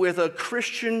a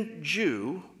Christian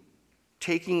Jew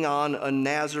taking on a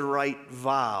Nazirite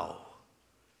vow.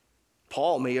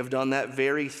 Paul may have done that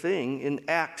very thing in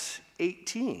Acts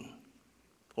 18,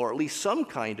 or at least some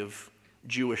kind of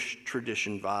Jewish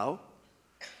tradition vow.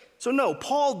 So no,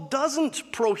 Paul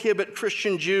doesn't prohibit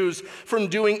Christian Jews from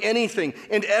doing anything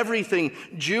and everything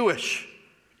Jewish.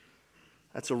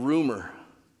 That's a rumor.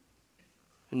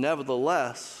 And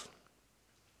nevertheless,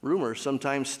 rumors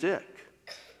sometimes stick.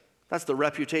 That's the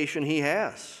reputation he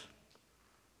has.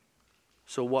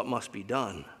 So what must be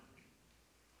done?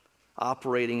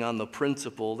 Operating on the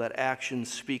principle that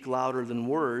actions speak louder than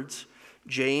words,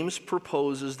 James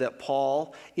proposes that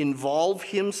Paul involve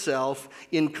himself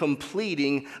in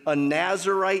completing a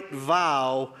Nazirite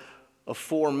vow of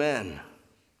 4 men.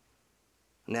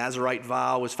 A Nazirite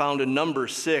vow was found in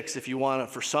Numbers 6. If you want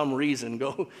to, for some reason,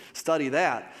 go study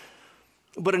that.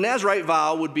 But a Nazirite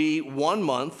vow would be 1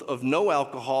 month of no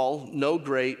alcohol, no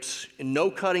grapes, and no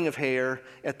cutting of hair.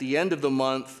 At the end of the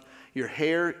month, your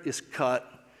hair is cut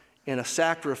and a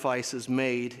sacrifice is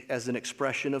made as an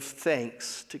expression of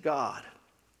thanks to God.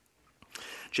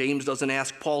 James doesn't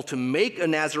ask Paul to make a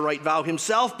Nazirite vow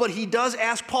himself, but he does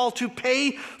ask Paul to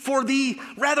pay for the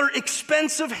rather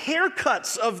expensive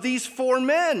haircuts of these 4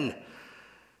 men.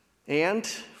 And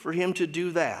for him to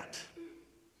do that,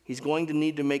 he's going to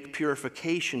need to make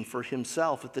purification for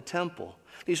himself at the temple.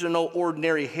 These are no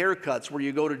ordinary haircuts where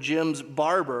you go to Jim's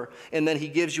barber and then he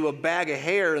gives you a bag of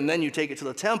hair and then you take it to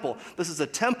the temple. This is a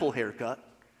temple haircut.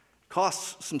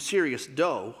 Costs some serious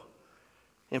dough.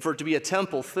 And for it to be a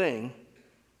temple thing,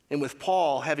 and with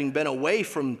Paul having been away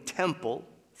from temple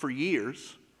for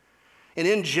years, and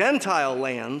in Gentile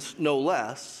lands no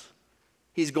less,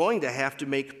 he's going to have to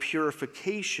make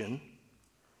purification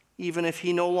even if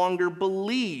he no longer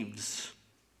believes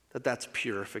that that's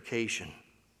purification.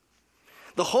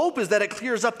 The hope is that it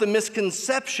clears up the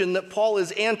misconception that Paul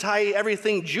is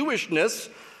anti-everything Jewishness.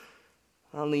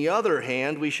 On the other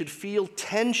hand, we should feel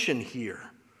tension here.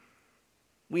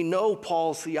 We know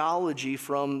Paul's theology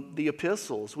from the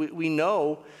epistles. We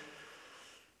know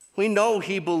We know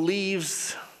he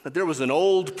believes that there was an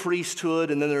old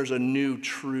priesthood and then there's a new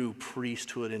true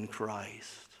priesthood in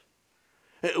Christ.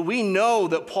 We know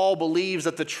that Paul believes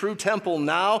that the true temple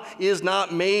now is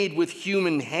not made with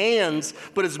human hands,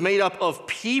 but is made up of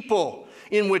people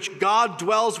in which God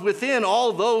dwells within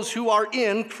all those who are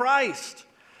in Christ.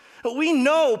 We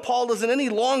know Paul doesn't any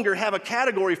longer have a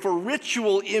category for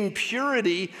ritual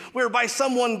impurity whereby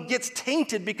someone gets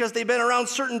tainted because they've been around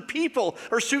certain people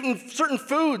or certain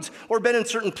foods or been in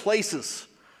certain places.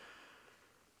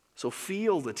 So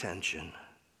feel the tension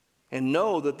and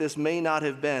know that this may not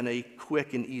have been a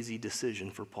quick and easy decision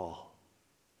for Paul.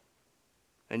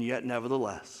 And yet,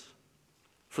 nevertheless,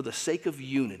 for the sake of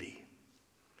unity,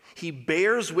 he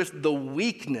bears with the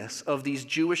weakness of these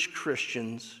Jewish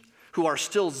Christians who are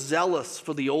still zealous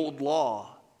for the old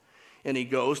law, and he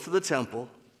goes to the temple,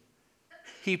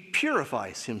 he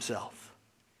purifies himself,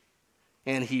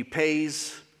 and he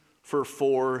pays for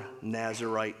 4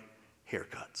 Nazirite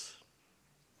haircuts.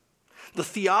 The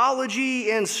theology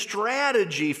and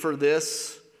strategy for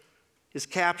this is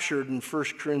captured in 1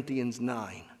 Corinthians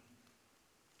 9,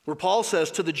 where Paul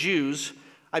says to the Jews,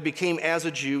 I became as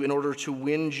a Jew in order to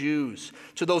win Jews.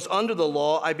 To those under the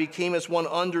law, I became as one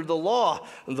under the law,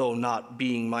 though not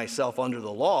being myself under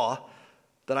the law,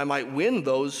 that I might win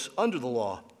those under the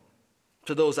law.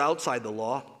 To those outside the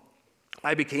law,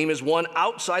 I became as one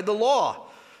outside the law,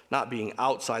 not being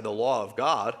outside the law of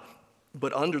God,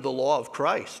 but under the law of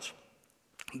Christ,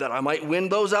 that I might win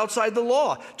those outside the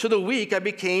law. To the weak, I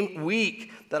became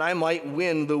weak, that I might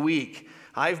win the weak.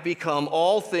 I've become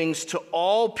all things to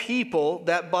all people,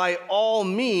 that by all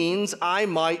means I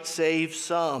might save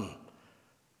some.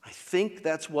 I think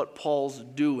that's what Paul's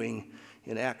doing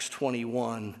in Acts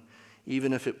 21,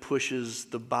 even if it pushes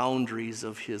the boundaries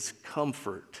of his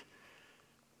comfort,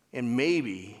 and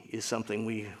maybe is something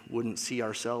we wouldn't see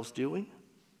ourselves doing.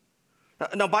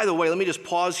 Now, by the way, let me just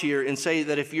pause here and say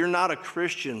that if you're not a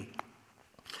Christian,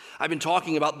 I've been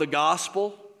talking about the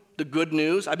gospel, the good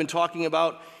news. I've been talking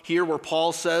about here where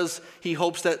Paul says he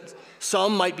hopes that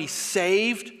some might be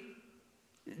saved.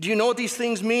 Do you know what these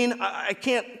things mean? I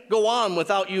can't go on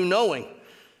without you knowing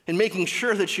and making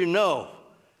sure that you know.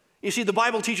 You see, the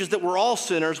Bible teaches that we're all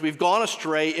sinners, we've gone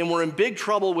astray, and we're in big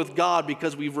trouble with God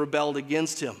because we've rebelled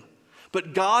against him.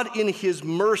 But God, in his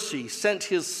mercy, sent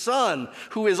his Son,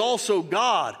 who is also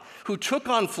God, who took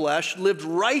on flesh, lived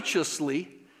righteously,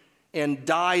 and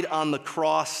died on the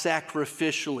cross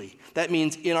sacrificially. That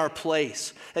means in our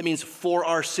place. That means for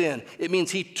our sin. It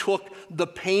means he took the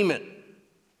payment.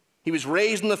 He was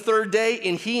raised on the 3rd day,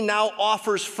 and he now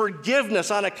offers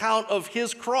forgiveness on account of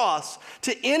his cross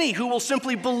to any who will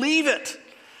simply believe it,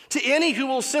 to any who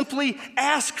will simply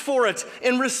ask for it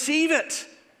and receive it.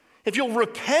 If you'll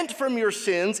repent from your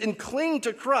sins and cling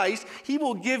to Christ, he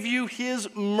will give you his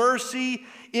mercy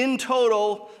in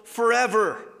total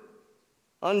forever.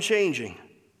 Unchanging,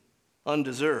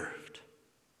 undeserved.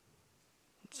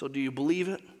 So do you believe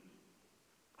it?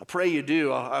 I pray you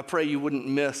do. I pray you wouldn't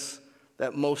miss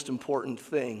that most important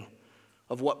thing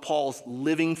of what Paul's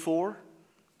living for,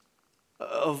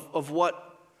 of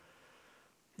what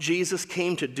Jesus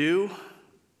came to do,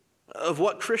 of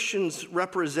what Christians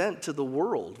represent to the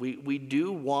world. We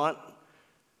do want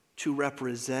to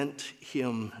represent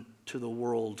him to the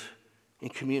world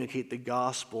and communicate the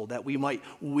gospel, that we might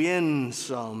win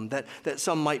some, that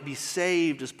some might be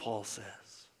saved, as Paul says.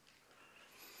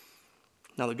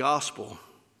 Now, the gospel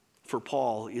for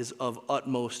Paul is of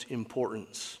utmost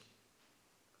importance,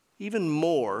 even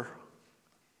more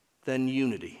than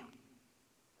unity.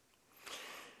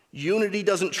 Unity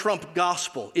doesn't trump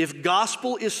gospel. If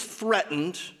gospel is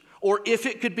threatened, or if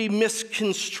it could be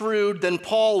misconstrued, then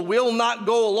Paul will not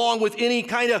go along with any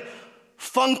kind of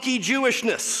funky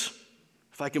Jewishness,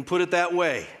 if I can put it that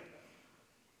way.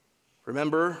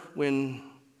 Remember when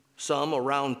some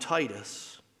around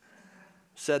Titus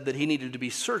said that he needed to be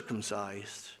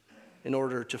circumcised in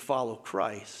order to follow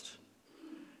Christ?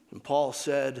 And Paul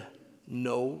said,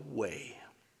 no way.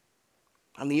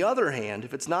 On the other hand,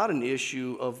 if it's not an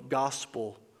issue of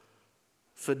gospel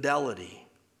fidelity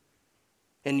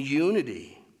and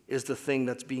unity is the thing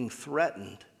that's being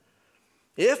threatened,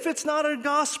 if it's not a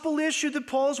gospel issue that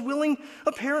Paul's willing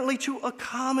apparently to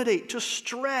accommodate, to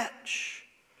stretch,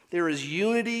 there is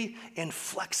unity and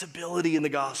flexibility in the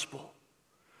gospel.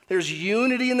 There's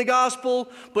unity in the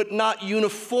gospel, but not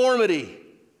uniformity.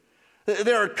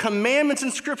 There are commandments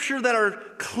in Scripture that are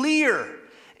clear,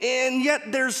 and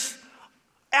yet there's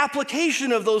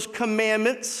application of those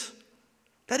commandments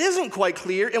that isn't quite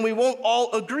clear, and we won't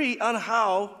all agree on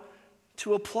how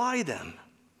to apply them.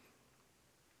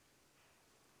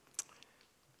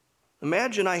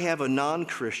 Imagine I have a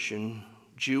non-Christian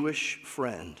Jewish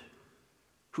friend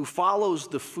who follows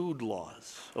the food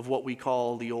laws of what we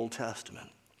call the Old Testament.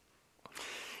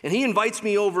 And he invites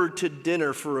me over to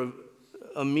dinner for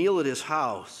a meal at his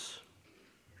house.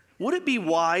 Would it be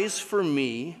wise for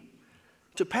me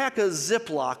to pack a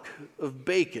Ziploc of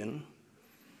bacon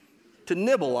to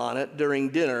nibble on it during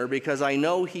dinner because I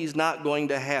know he's not going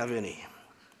to have any?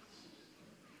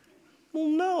 Well,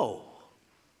 no.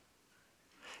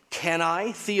 Can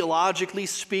I, theologically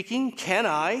speaking, can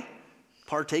I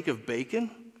partake of bacon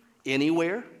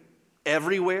anywhere,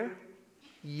 everywhere?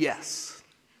 Yes.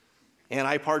 And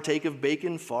I partake of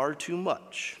bacon far too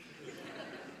much.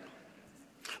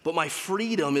 But my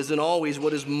freedom isn't always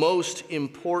what is most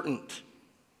important.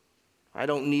 I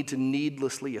don't need to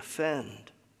needlessly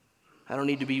offend. I don't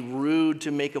need to be rude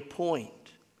to make a point.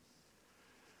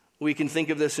 We can think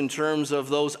of this in terms of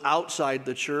those outside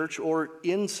the church or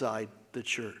inside the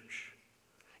church.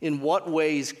 In what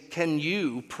ways can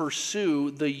you pursue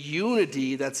the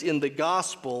unity that's in the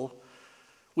gospel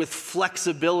with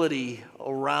flexibility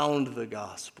around the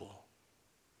gospel?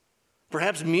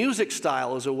 Perhaps music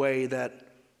style is a way that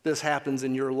this happens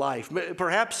in your life.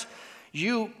 Perhaps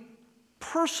you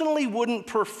personally wouldn't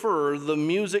prefer the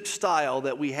music style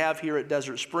that we have here at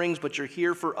Desert Springs, but you're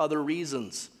here for other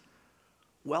reasons.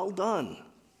 Well done.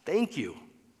 Thank you.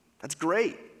 That's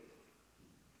great.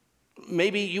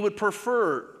 Maybe you would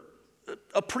prefer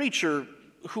a preacher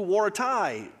who wore a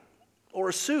tie or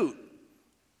a suit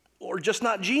or just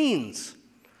not jeans.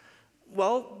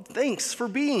 Well, thanks for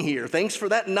being here. Thanks for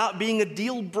that not being a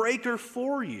deal breaker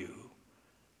for you.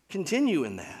 Continue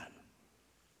in that.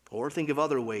 Or think of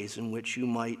other ways in which you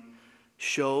might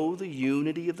show the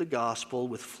unity of the gospel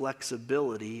with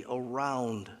flexibility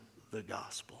around the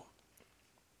gospel.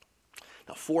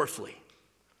 Now, fourthly,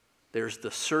 there's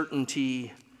the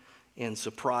certainty and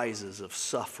surprises of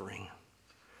suffering.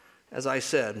 As I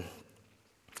said,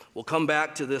 we'll come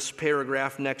back to this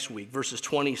paragraph next week, verses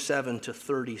 27 to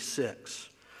 36.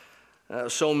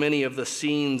 So many of the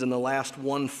scenes in the last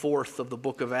 1/4 of the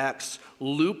book of Acts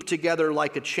loop together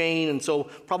like a chain, and so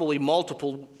probably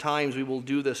multiple times we will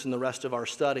do this in the rest of our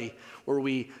study, where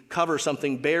we cover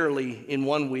something barely in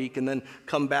one week and then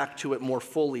come back to it more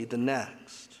fully the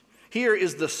next. Here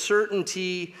is the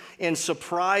certainty and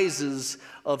surprises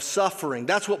of suffering.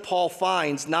 That's what Paul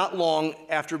finds not long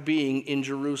after being in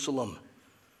Jerusalem.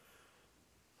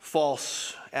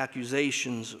 False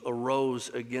accusations arose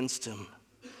against him.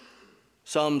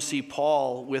 Some see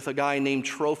Paul with a guy named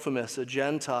Trophimus, a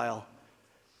Gentile,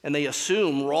 and they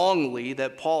assume wrongly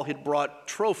that Paul had brought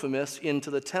Trophimus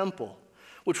into the temple,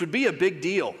 which would be a big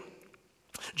deal.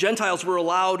 Gentiles were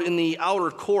allowed in the outer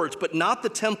courts, but not the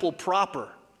temple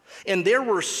proper. And there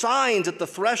were signs at the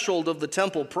threshold of the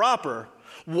temple proper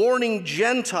warning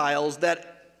Gentiles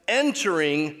that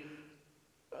entering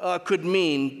could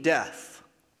mean death.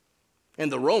 And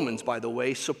the Romans, by the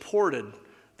way, supported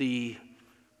the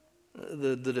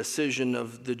decision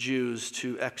of the Jews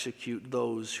to execute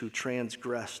those who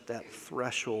transgressed that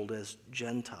threshold as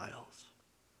Gentiles.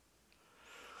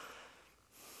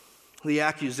 The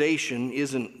accusation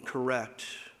isn't correct,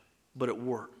 but it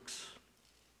works.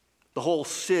 The whole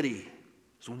city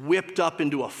is whipped up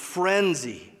into a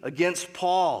frenzy against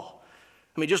Paul.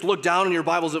 I mean, just look down in your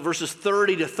Bibles at verses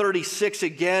 30 to 36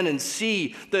 again and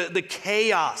see the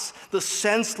chaos, the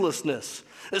senselessness.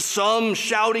 Some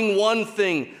shouting one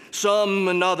thing, some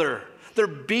another. They're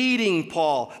beating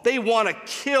Paul. They want to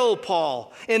kill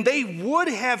Paul. And they would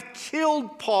have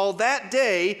killed Paul that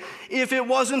day if it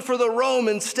wasn't for the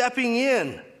Romans stepping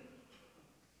in.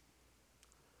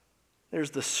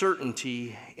 There's the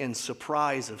certainty and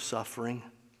surprise of suffering.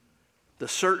 The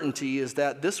certainty is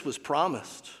that this was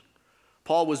promised.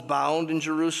 Paul was bound in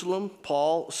Jerusalem.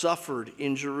 Paul suffered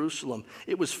in Jerusalem.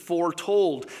 It was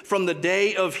foretold from the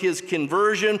day of his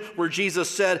conversion, where Jesus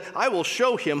said, I will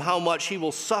show him how much he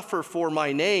will suffer for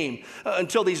my name,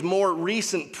 until these more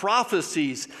recent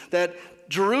prophecies that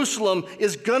Jerusalem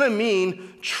is going to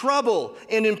mean trouble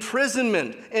and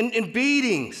imprisonment and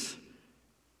beatings.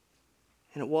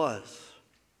 And it was.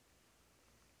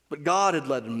 But God had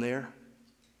led him there.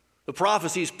 The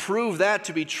prophecies prove that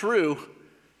to be true.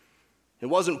 It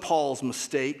wasn't Paul's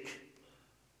mistake.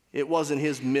 It wasn't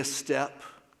his misstep.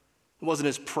 It wasn't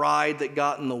his pride that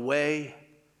got in the way.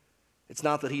 It's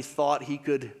not that he thought he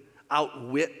could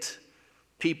outwit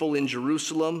people in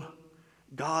Jerusalem.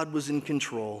 God was in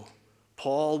control.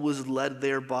 Paul was led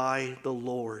there by the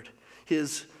Lord.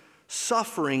 His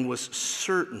suffering was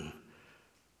certain,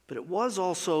 but it was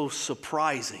also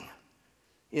surprising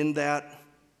in that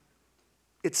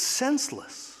it's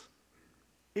senseless.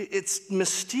 It's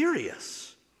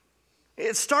mysterious.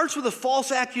 It starts with a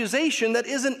false accusation that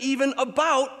isn't even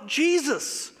about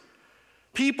Jesus.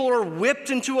 People are whipped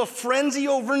into a frenzy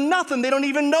over nothing. They don't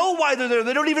even know why they're there.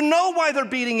 They don't even know why they're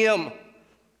beating him.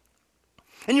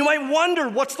 And you might wonder,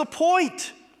 what's the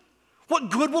point?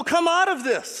 What good will come out of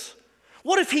this?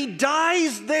 What if he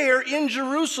dies there in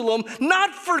Jerusalem,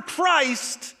 not for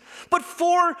Christ, but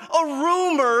for a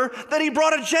rumor that he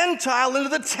brought a Gentile into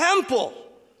the temple?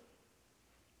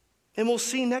 And we'll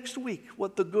see next week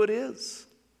what the good is.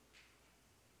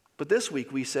 But this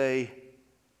week we say,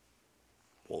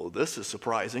 well, this is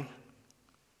surprising.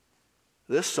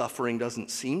 This suffering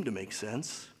doesn't seem to make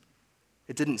sense.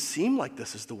 It didn't seem like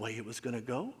this is the way it was going to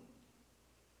go.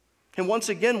 And once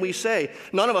again we say,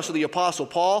 none of us are the Apostle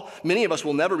Paul. Many of us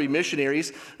will never be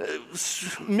missionaries.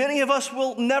 Many of us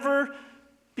will never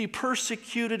be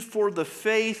persecuted for the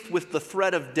faith with the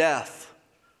threat of death.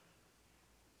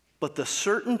 But the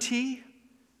certainty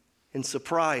and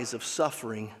surprise of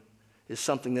suffering is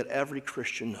something that every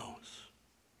Christian knows.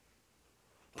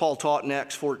 Paul taught in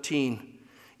Acts 14,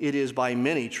 it is by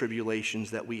many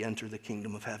tribulations that we enter the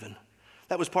kingdom of heaven.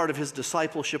 That was part of his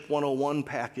discipleship 101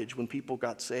 package when people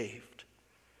got saved.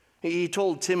 He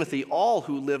told Timothy, all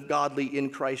who live godly in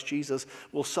Christ Jesus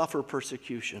will suffer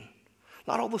persecution.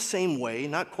 Not all the same way,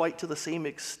 not quite to the same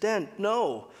extent,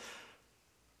 no.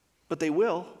 But they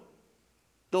will.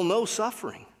 They'll know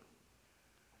suffering.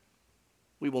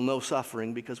 We will know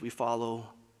suffering because we follow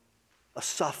a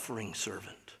suffering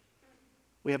servant.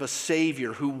 We have a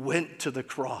Savior who went to the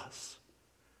cross.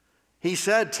 He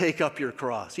said, take up your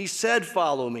cross. He said,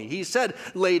 follow me. He said,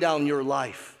 lay down your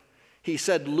life. He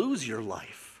said, lose your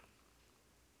life.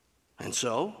 And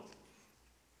so,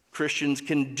 Christians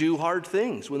can do hard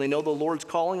things when they know the Lord's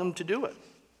calling them to do it.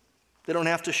 They don't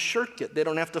have to shirk it. They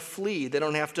don't have to flee. They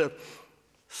don't have to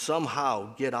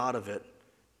somehow get out of it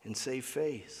and save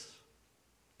face.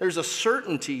 There's a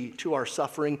certainty to our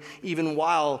suffering, even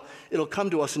while it'll come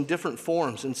to us in different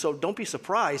forms. And so don't be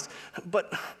surprised,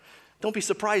 but don't be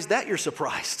surprised that you're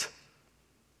surprised.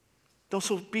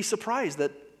 Don't be surprised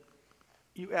that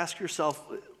you ask yourself,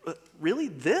 really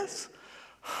this?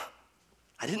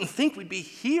 I didn't think we'd be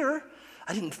here.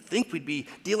 I didn't think we'd be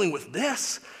dealing with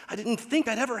this. I didn't think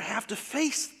I'd ever have to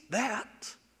face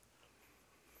that.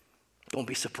 Don't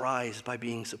be surprised by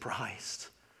being surprised.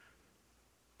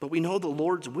 But we know the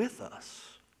Lord's with us.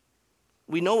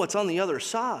 We know what's on the other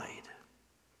side.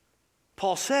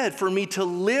 Paul said, for me to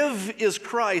live is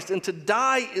Christ and to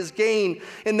die is gain.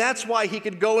 And that's why he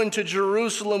could go into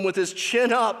Jerusalem with his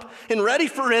chin up and ready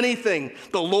for anything.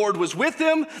 The Lord was with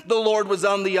him. The Lord was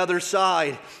on the other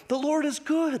side. The Lord is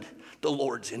good. The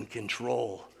Lord's in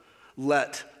control.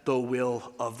 Let the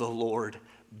will of the Lord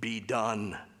be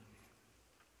done.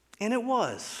 And it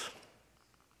was.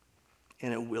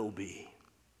 And it will be.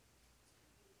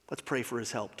 Let's pray for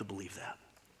his help to believe that.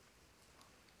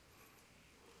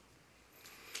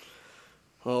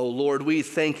 Oh, Lord, we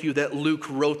thank you that Luke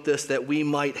wrote this that we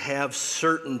might have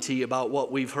certainty about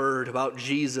what we've heard about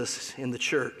Jesus in the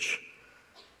church.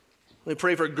 We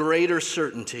pray for greater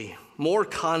certainty, more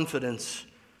confidence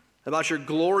about your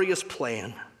glorious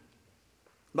plan,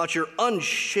 about your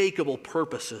unshakable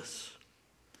purposes,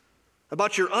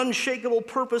 about your unshakable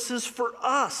purposes for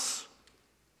us,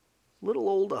 little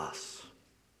old us.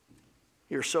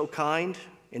 You're so kind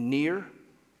and near.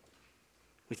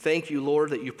 We thank you, Lord,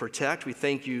 that you protect. We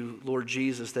thank you, Lord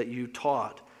Jesus, that you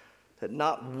taught that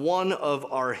not one of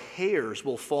our hairs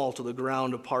will fall to the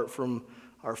ground apart from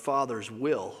our Father's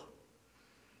will.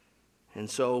 And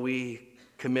so we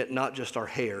commit not just our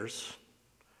hairs,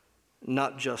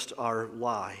 not just our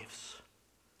lives,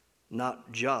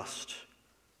 not just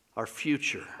our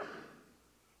future,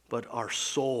 but our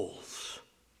souls.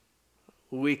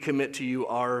 We commit to you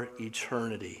our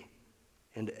eternity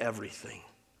and everything,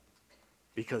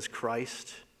 because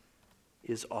Christ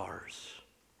is ours.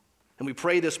 And we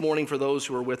pray this morning for those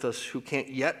who are with us who can't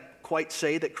yet quite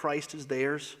say that Christ is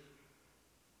theirs.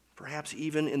 Perhaps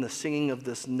even in the singing of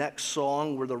this next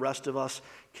song where the rest of us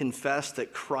confess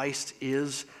that Christ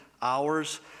is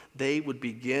ours, they would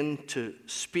begin to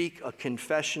speak a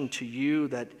confession to you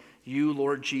that you,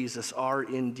 Lord Jesus, are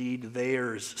indeed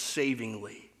theirs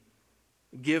savingly.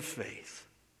 Give faith,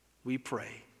 we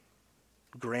pray.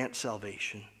 Grant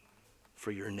salvation for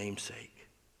your name's sake.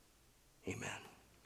 Amen.